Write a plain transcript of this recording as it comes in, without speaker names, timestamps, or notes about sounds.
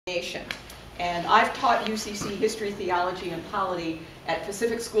nation. And I've taught UCC history, theology, and polity at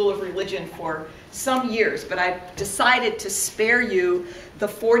Pacific School of Religion for some years, but I've decided to spare you the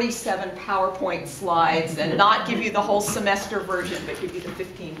 47 PowerPoint slides and not give you the whole semester version, but give you the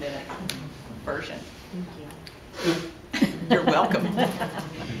 15-minute version. Thank you. You're welcome.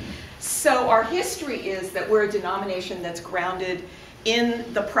 So our history is that we're a denomination that's grounded in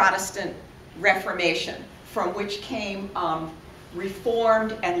the Protestant Reformation, from which came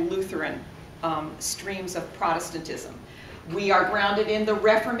Reformed and Lutheran streams of Protestantism. We are grounded in the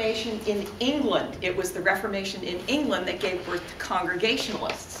Reformation in England. It was the Reformation in England that gave birth to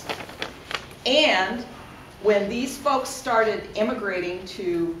Congregationalists. And when these folks started immigrating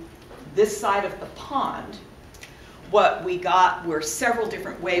to this side of the pond, what we got were several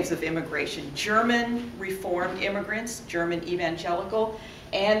different waves of immigration. German Reformed immigrants, German evangelical,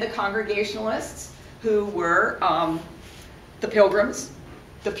 and the Congregationalists, who were the Pilgrims,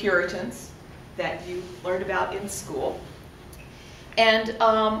 the Puritans that you learned about in school. And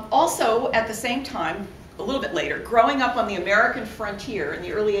also, at the same time, a little bit later, growing up on the American frontier in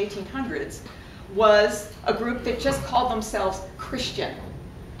the early 1800s was a group that just called themselves Christian.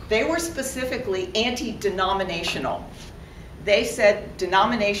 They were specifically anti-denominational. They said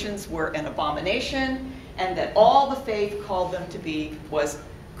denominations were an abomination and that all the faith called them to be was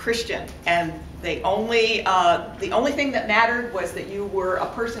Christian. And the only thing that mattered was that you were a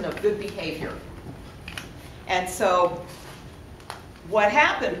person of good behavior. And so what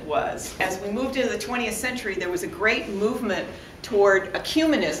happened was, as we moved into the 20th century, there was a great movement toward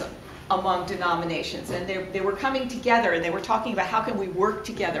ecumenism among denominations. And they were coming together and they were talking about how can we work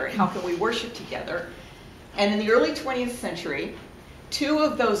together and how can we worship together. And in the early 20th century, two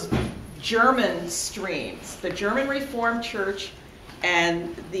of those German streams, the German Reformed Church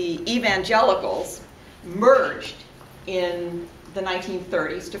and the evangelicals, merged in the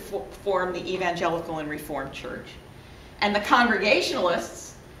 1930s to form the Evangelical and Reformed Church. And the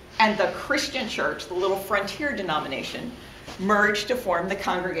Congregationalists and the Christian Church, the little frontier denomination, merged to form the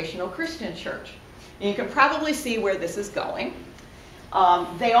Congregational Christian Church. And you can probably see where this is going.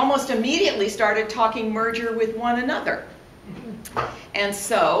 They almost immediately started talking merger with one another. And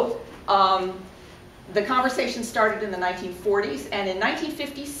so the conversation started in the 1940s, and in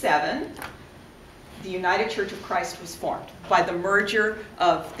 1957, the United Church of Christ was formed by the merger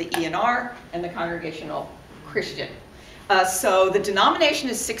of the ENR and the Congregational Christian. So the denomination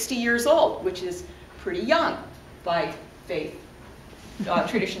is 60 years old, which is pretty young by faith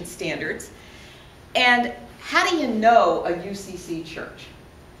tradition standards. And how do you know a UCC church?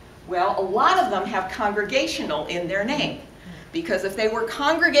 Well, a lot of them have congregational in their name, because if they were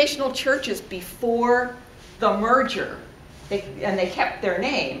congregational churches before the merger, and they kept their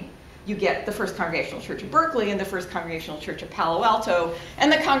name, you get the First Congregational Church of Berkeley and the First Congregational Church of Palo Alto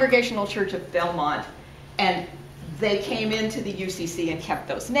and the Congregational Church of Belmont, and they came into the UCC and kept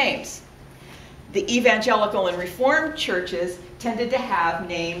those names. The Evangelical and Reformed churches tended to have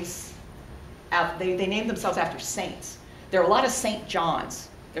names, they named themselves after saints. There are a lot of St. John's.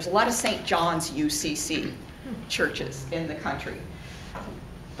 There's a lot of St. John's UCC churches in the country.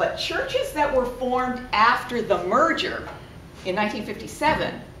 But churches that were formed after the merger in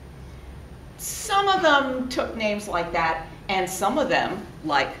 1957, some of them took names like that, and some of them,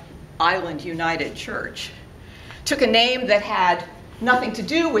 like Island United Church, took a name that had nothing to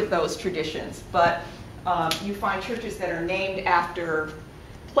do with those traditions, but you find churches that are named after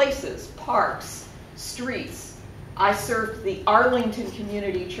places, parks, streets. I served the Arlington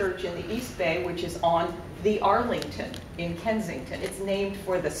Community Church in the East Bay, which is on the Arlington in Kensington. It's named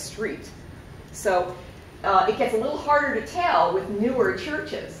for the street. So it gets a little harder to tell with newer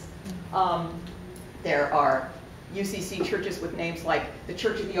churches. There are UCC churches with names like the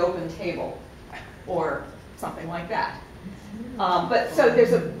Church of the Open Table or something like that. But so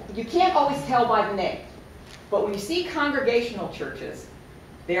you can't always tell by the name. But when you see congregational churches,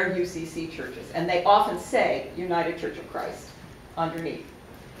 they're UCC churches, and they often say United Church of Christ underneath.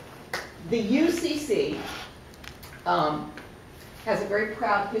 The UCC has a very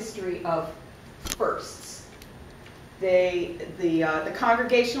proud history of firsts. The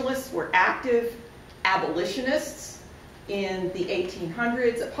Congregationalists were active abolitionists in the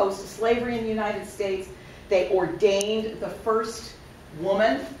 1800s, opposed to slavery in the United States. They ordained the first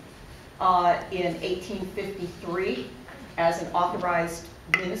woman in 1853 as an authorized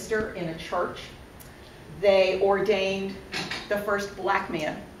minister in a church. They ordained the first black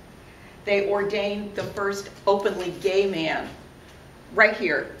man. They ordained the first openly gay man right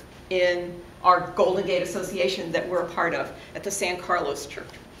here in our Golden Gate Association that we're a part of at the San Carlos Church.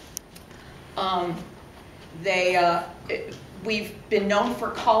 We've been known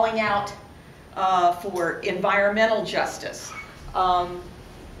for calling out for environmental justice,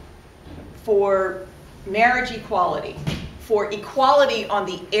 for marriage equality, for equality on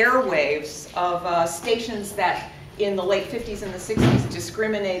the airwaves of stations that in the late 50s and the 60s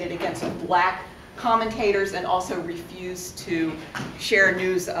discriminated against black commentators and also refused to share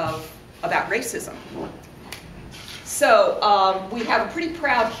news about racism. So we have a pretty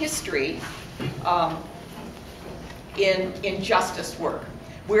proud history in justice work.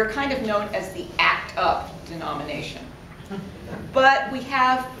 We're kind of known as the ACT UP denomination. But we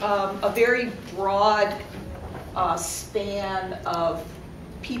have a very broad span of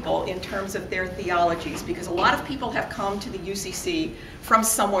people in terms of their theologies, because a lot of people have come to the UCC from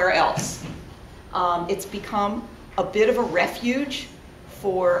somewhere else. It's become a bit of a refuge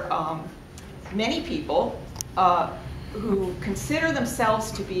for many people who consider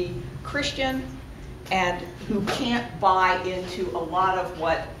themselves to be Christian and who can't buy into a lot of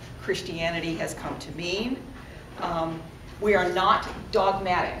what Christianity has come to mean. We are not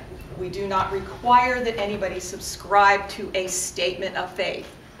dogmatic. We do not require that anybody subscribe to a statement of faith,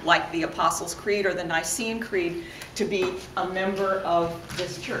 like the Apostles' Creed or the Nicene Creed, to be a member of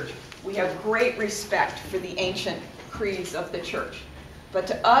this church. We have great respect for the ancient creeds of the church. But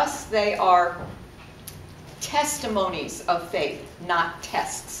to us, they are testimonies of faith, not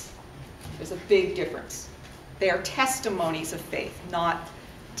tests. There's a big difference. They are testimonies of faith, not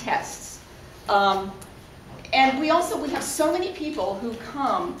tests. And we have so many people who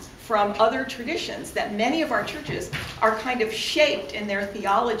come from other traditions that many of our churches are kind of shaped in their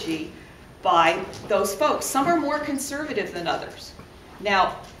theology by those folks. Some are more conservative than others.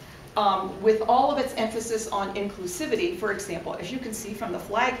 Now, with all of its emphasis on inclusivity, for example, as you can see from the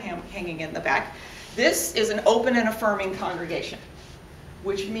flag hanging in the back, this is an open and affirming congregation,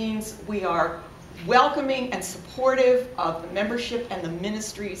 which means we are welcoming and supportive of the membership and the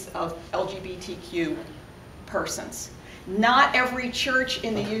ministries of LGBTQ persons. Not every church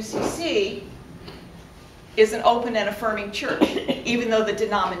in the UCC is an open and affirming church, even though the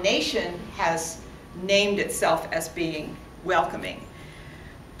denomination has named itself as being welcoming.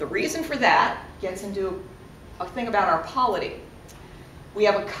 The reason for that gets into a thing about our polity. We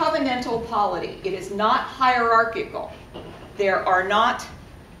have a covenantal polity. It is not hierarchical. There are not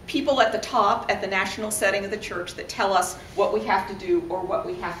people at the top at the national setting of the church that tell us what we have to do or what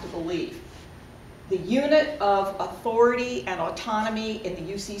we have to believe. The unit of authority and autonomy in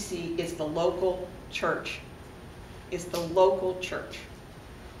the UCC is the local church. Is the local church.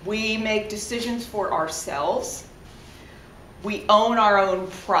 We make decisions for ourselves. We own our own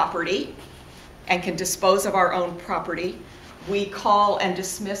property and can dispose of our own property. We call and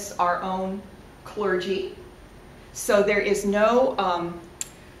dismiss our own clergy. So there is no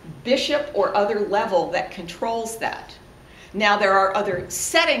bishop or other level that controls that. Now, there are other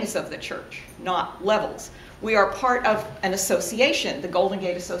settings of the church, not levels. We are part of an association, the Golden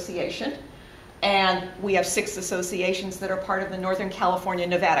Gate Association, and we have 6 associations that are part of the Northern California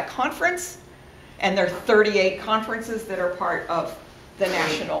Nevada Conference, and there are 38 conferences that are part of the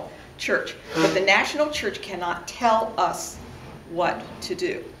national church. But the national church cannot tell us what to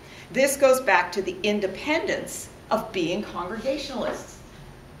do. This goes back to the independence of being Congregationalists.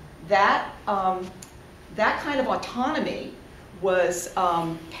 That kind of autonomy was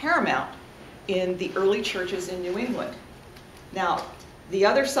paramount in the early churches in New England. Now, the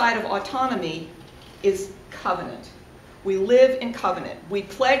other side of autonomy is covenant. We live in covenant. We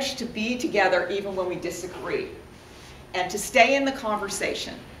pledge to be together even when we disagree, and to stay in the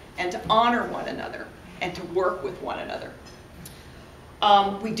conversation, and to honor one another, and to work with one another.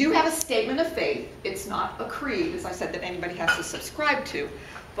 We do have a statement of faith. It's not a creed, as I said, that anybody has to subscribe to,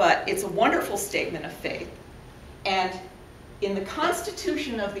 but it's a wonderful statement of faith. And in the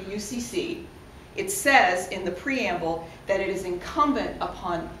Constitution of the UCC, it says in the preamble that it is incumbent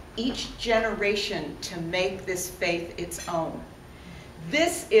upon each generation to make this faith its own.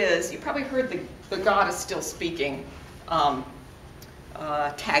 This is, you probably heard the God is still speaking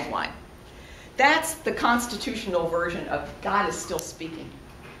tagline. That's the constitutional version of God is still speaking.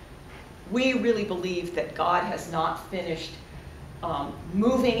 We really believe that God has not finished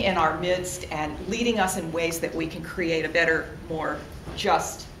moving in our midst and leading us in ways that we can create a better, more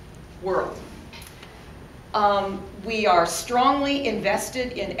just world. We are strongly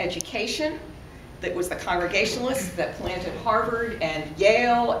invested in education. That was the Congregationalists that planted Harvard and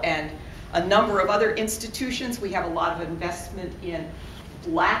Yale and a number of other institutions. We have a lot of investment in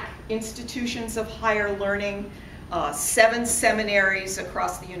Black institutions of higher learning, 7 seminaries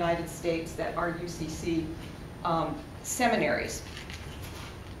across the United States that are UCC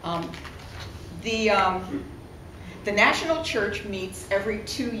The National Church meets every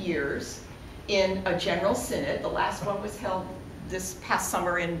 2 years in a general synod. The last one was held this past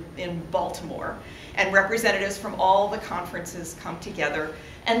summer in Baltimore, and representatives from all the conferences come together.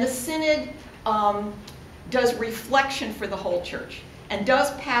 And the synod does reflection for the whole church and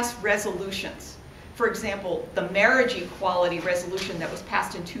does pass resolutions. For example, the marriage equality resolution that was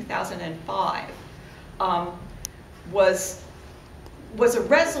passed in 2005 was a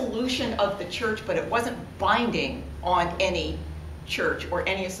resolution of the church, but it wasn't binding on any church or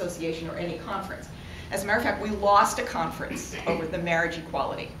any association or any conference. As a matter of fact, we lost a conference over the marriage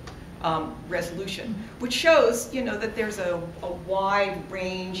equality resolution, which shows, that there's a wide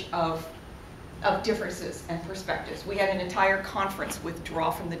range of differences and perspectives. We had an entire conference withdraw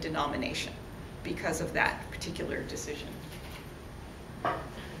from the denomination because of that particular decision.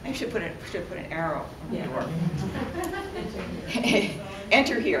 I should put an arrow on the door.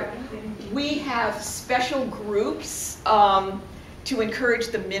 Enter here. We have special groups to encourage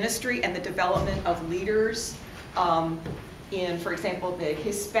the ministry and the development of leaders in, for example, the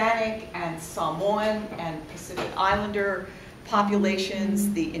Hispanic and Samoan and Pacific Islander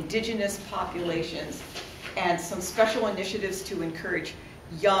populations, the indigenous populations, and some special initiatives to encourage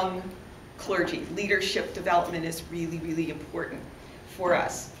young clergy. Leadership development is really, really important for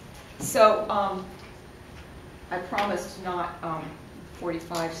us. So I promised not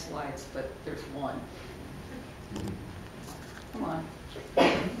 45 slides, but there's one. Come on.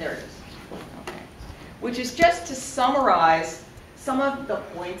 There it is. Okay. Which is just to summarize some of the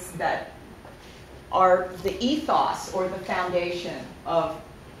points that are the ethos or the foundation of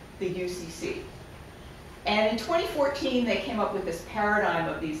the UCC. And in 2014, they came up with this paradigm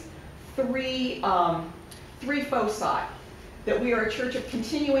of these three foci. That we are a church of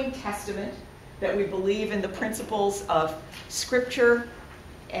continuing testament, that we believe in the principles of Scripture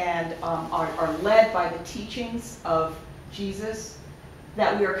and are led by the teachings of Jesus,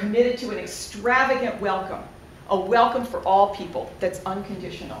 that we are committed to an extravagant welcome, a welcome for all people that's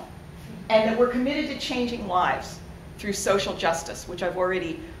unconditional, and that we're committed to changing lives through social justice, which I've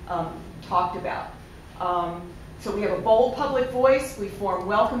already talked about. So we have a bold public voice, we form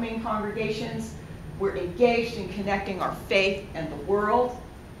welcoming congregations, we're engaged in connecting our faith and the world,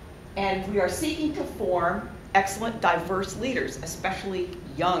 and we are seeking to form excellent, diverse leaders, especially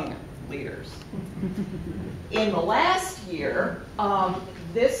young leaders. In the last year,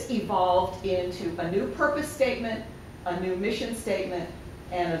 this evolved into a new purpose statement, a new mission statement,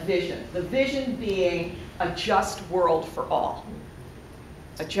 and a vision. The vision being a just world for all.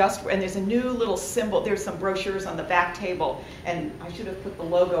 And there's a new little symbol. There's some brochures on the back table, and I should have put the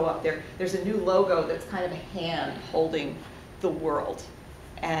logo up there. There's a new logo that's kind of a hand holding the world.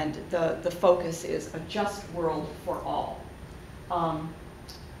 And the focus is a just world for all.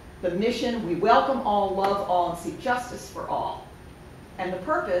 The mission, we welcome all, love all, and seek justice for all. And the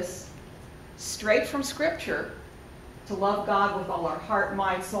purpose, straight from Scripture, to love God with all our heart,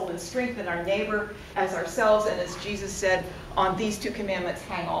 mind, soul, and strength, and our neighbor as ourselves. And as Jesus said, on these two commandments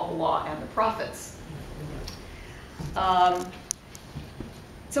hang all the law and the prophets.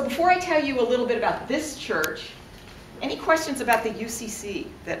 So before I tell you a little bit about this church, any questions about the UCC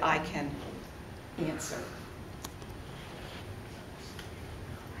that I can answer?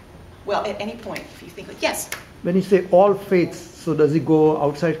 Well, at any point, if you think, yes? When you say all faiths, so does it go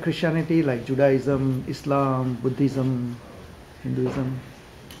outside Christianity, like Judaism, Islam, Buddhism, Hinduism?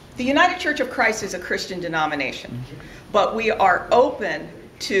 The United Church of Christ is a Christian denomination, but we are open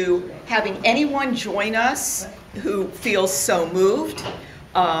to having anyone join us who feels so moved.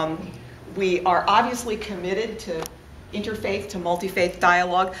 We are obviously committed to interfaith, to multi-faith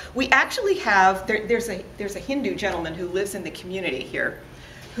dialogue. We actually have, there's a Hindu gentleman who lives in the community here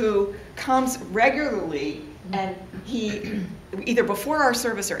who comes regularly, and he, either before our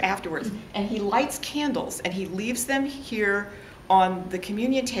service or afterwards, and he lights candles and he leaves them here on the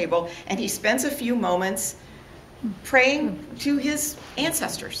communion table, and he spends a few moments praying to his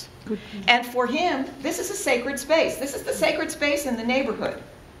ancestors. And for him, this is a sacred space. This is the sacred space in the neighborhood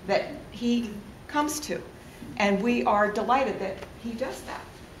that he comes to. And we are delighted that he does that.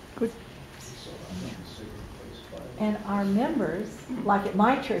 Good. And our members, like at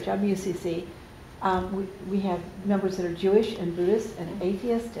my church, I'm UCC, we have members that are Jewish and Buddhist and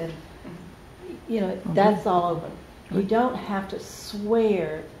atheist, and that's all open. You don't have to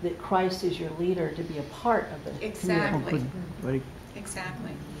swear that Christ is your leader to be a part of the community. Right.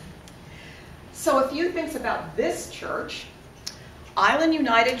 Exactly. So a few things about this church. Island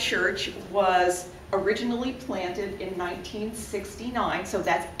United Church was originally planted in 1969, so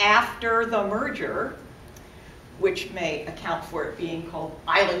that's after the merger which may account for it being called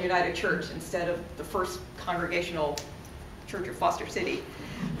Island United Church instead of the First Congregational Church of Foster City.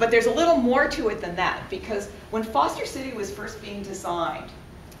 But there's a little more to it than that, because when Foster City was first being designed,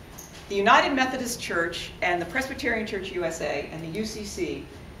 the United Methodist Church and the Presbyterian Church USA and the UCC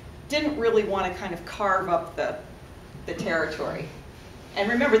didn't really want to kind of carve up the territory. And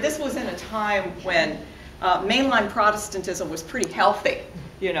remember, this was in a time when mainline Protestantism was pretty healthy.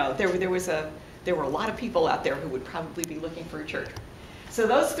 You know, there were a lot of people out there who would probably be looking for a church. So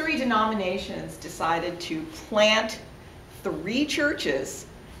those three denominations decided to plant 3 churches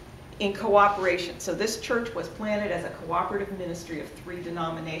in cooperation. So this church was planted as a cooperative ministry of 3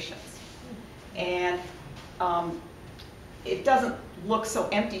 denominations. And it doesn't look so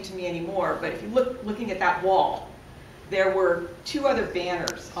empty to me anymore, but if you looking at that wall, there were 2 other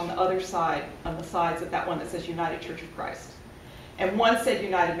banners on the other side, on the sides of that one that says United Church of Christ. And one said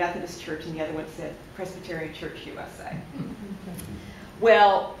United Methodist Church and the other one said Presbyterian Church USA.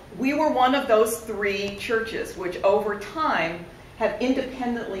 Well, we were one of those 3 churches which over time have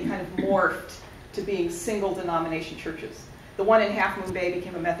independently kind of morphed to being single denomination churches. The one in Half Moon Bay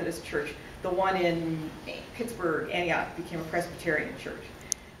became a Methodist church. The one in Pittsburgh, Antioch, became a Presbyterian church.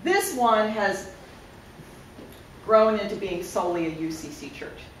 This one has grown into being solely a UCC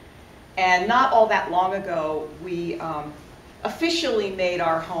church. And not all that long ago, we officially made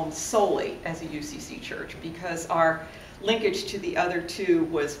our home solely as a UCC church, because our linkage to the other 2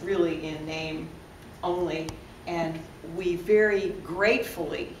 was really in name only. And we very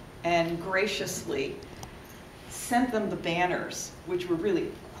gratefully and graciously sent them the banners, which were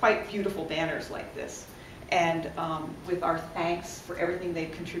really quite beautiful banners like this. And with our thanks for everything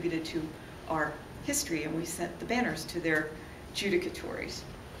they've contributed to our history, and we sent the banners to their judicatories.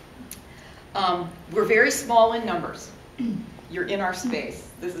 We're very small in numbers. You're in our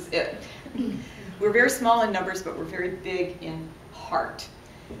space. This is it. We're very small in numbers, but we're very big in heart.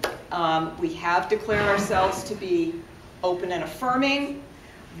 We have declared ourselves to be open and affirming.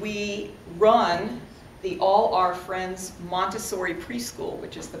 We run the All Our Friends Montessori Preschool,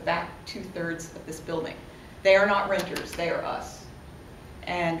 which is the back 2/3 of this building. They are not renters, they are us.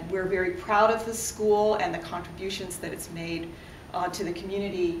 And we're very proud of the school and the contributions that it's made to the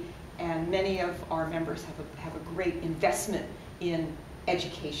community, and many of our members have a great investment in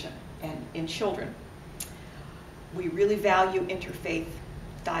education and in children. We really value interfaith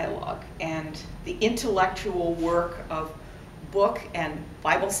dialogue and the intellectual work of book and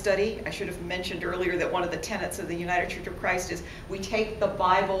Bible study. I should have mentioned earlier that one of the tenets of the United Church of Christ is we take the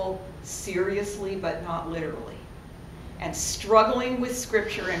Bible seriously but not literally. And struggling with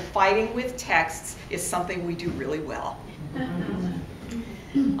scripture and fighting with texts is something we do really well.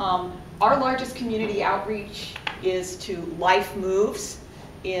 Our largest community outreach is to Life Moves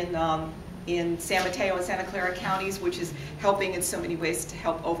in San Mateo and Santa Clara counties, which is helping in so many ways to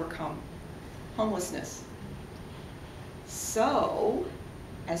help overcome homelessness. So,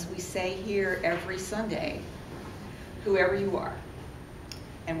 as we say here every Sunday, whoever you are,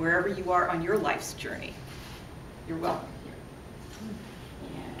 and wherever you are on your life's journey, you're welcome here.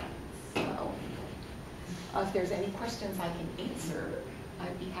 And so, if there's any questions I can answer,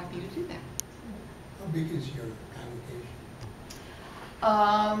 I'd be happy to do that. How big is your congregation?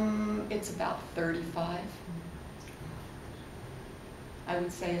 It's about 35. I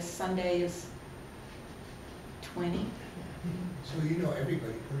would say a Sunday is 20. So you know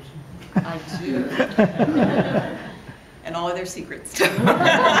everybody personally? I do. And all of their secrets.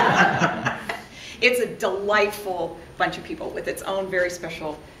 It's a delightful bunch of people with its own very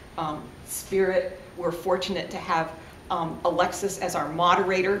special spirit. We're fortunate to have Alexis as our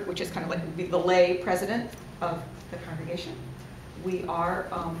moderator, which is kind of like the lay president of the congregation. We are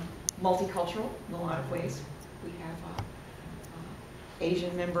multicultural in a lot of ways. We have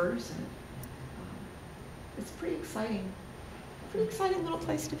Asian members, and it's pretty exciting little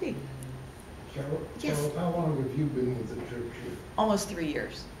place to be. Carol, Yes. Carol, how long have you been with the church here? Almost 3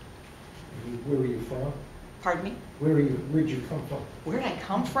 years. And where are you from? Pardon me? Where'd you come from? Where did I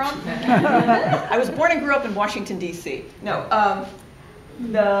come from? I was born and grew up in Washington, D.C. No,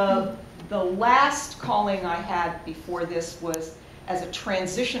 the last calling I had before this was as a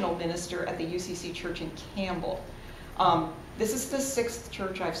transitional minister at the UCC Church in Campbell. This is the 6th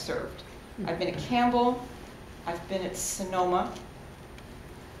church I've served. I've been at Campbell, I've been at Sonoma,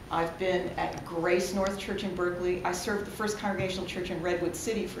 I've been at Grace North Church in Berkeley. I served the First Congregational Church in Redwood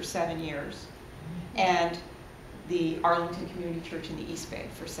City for 7 years, and the Arlington Community Church in the East Bay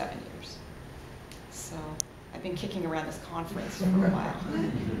for 7 years. So I've been kicking around this conference for a while.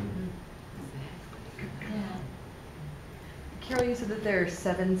 Yeah. Carol, you said that there are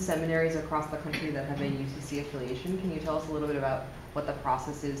 7 seminaries across the country that have a UCC affiliation. Can you tell us a little bit about what the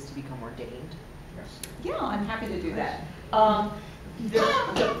process is to become ordained? Yeah, I'm happy to do that.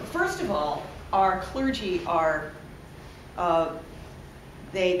 First of all, our clergy are,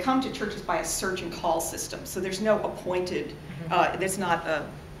 they come to churches by a search and call system. So there's no appointed, there's not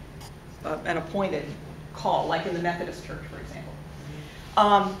an appointed call, like in the Methodist Church, for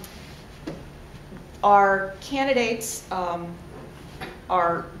example. Our candidates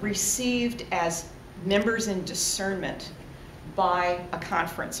are received as members in discernment by a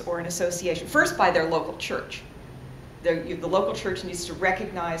conference or an association. First, by their local church. The local church needs to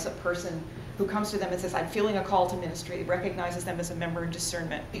recognize a person who comes to them and says, I'm feeling a call to ministry. It recognizes them as a member in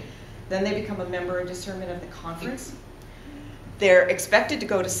discernment. Then they become a member in discernment of the conference. They're expected to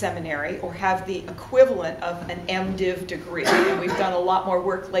go to seminary or have the equivalent of an MDiv degree. And we've done a lot more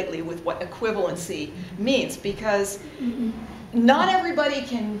work lately with what equivalency means, because not everybody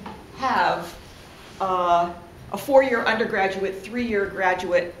can have a 4-year undergraduate, 3-year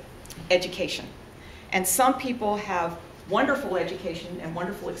graduate education. And some people have wonderful education and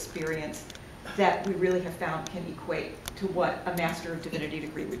wonderful experience that we really have found can equate to what a Master of Divinity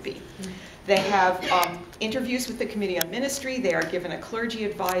degree would be. They have interviews with the Committee on Ministry. They are given a clergy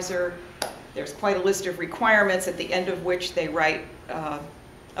advisor. There's quite a list of requirements, at the end of which they write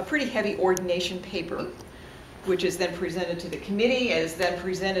a pretty heavy ordination paper, which is then presented to the committee, is then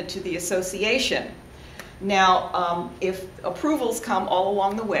presented to the association. Now, if approvals come all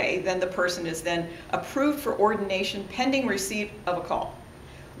along the way, then the person is then approved for ordination pending receipt of a call.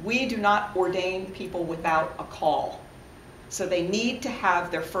 We do not ordain people without a call. So they need to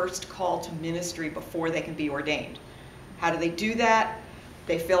have their first call to ministry before they can be ordained. How do they do that?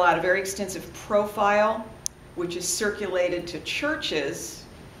 They fill out a very extensive profile, which is circulated to churches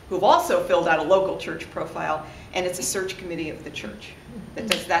who've also filled out a local church profile, and it's a search committee of the church.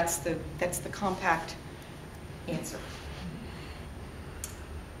 That's the compact answer.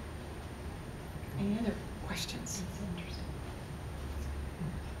 Any other questions?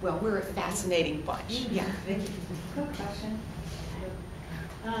 Well, we're a fascinating bunch. Yeah. Quick question.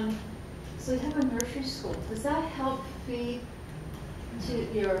 So you have a nursery school. Does that help feed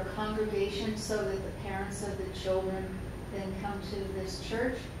to your congregation so that the parents of the children then come to this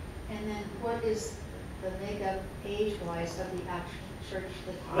church? And then what is the makeup age-wise of the actual church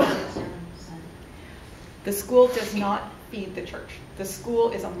that you are? The school does not feed the church. The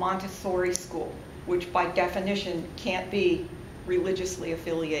school is a Montessori school, which by definition can't be religiously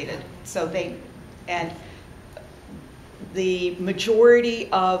affiliated. So the majority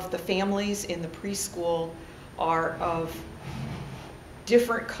of the families in the preschool are of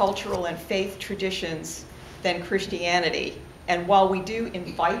different cultural and faith traditions than Christianity. And while we do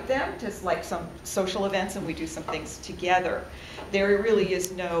invite them to like some social events and we do some things together, there really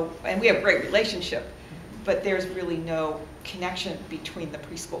is no, and we have a great relationship, but there's really no connection between the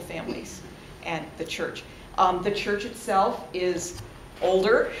preschool families and the church. The church itself is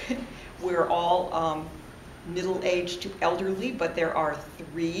older. We're all middle-aged to elderly, but there are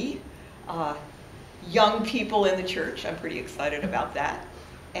 3 young people in the church. I'm pretty excited about that.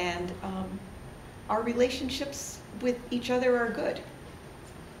 And our relationships with each other are good.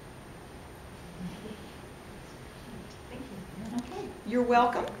 Thank you. Okay, you're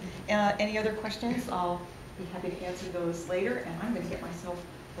welcome. Any other questions? I'll be happy to answer those later, and I'm going to get myself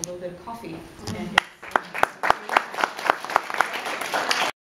a little bit of coffee. And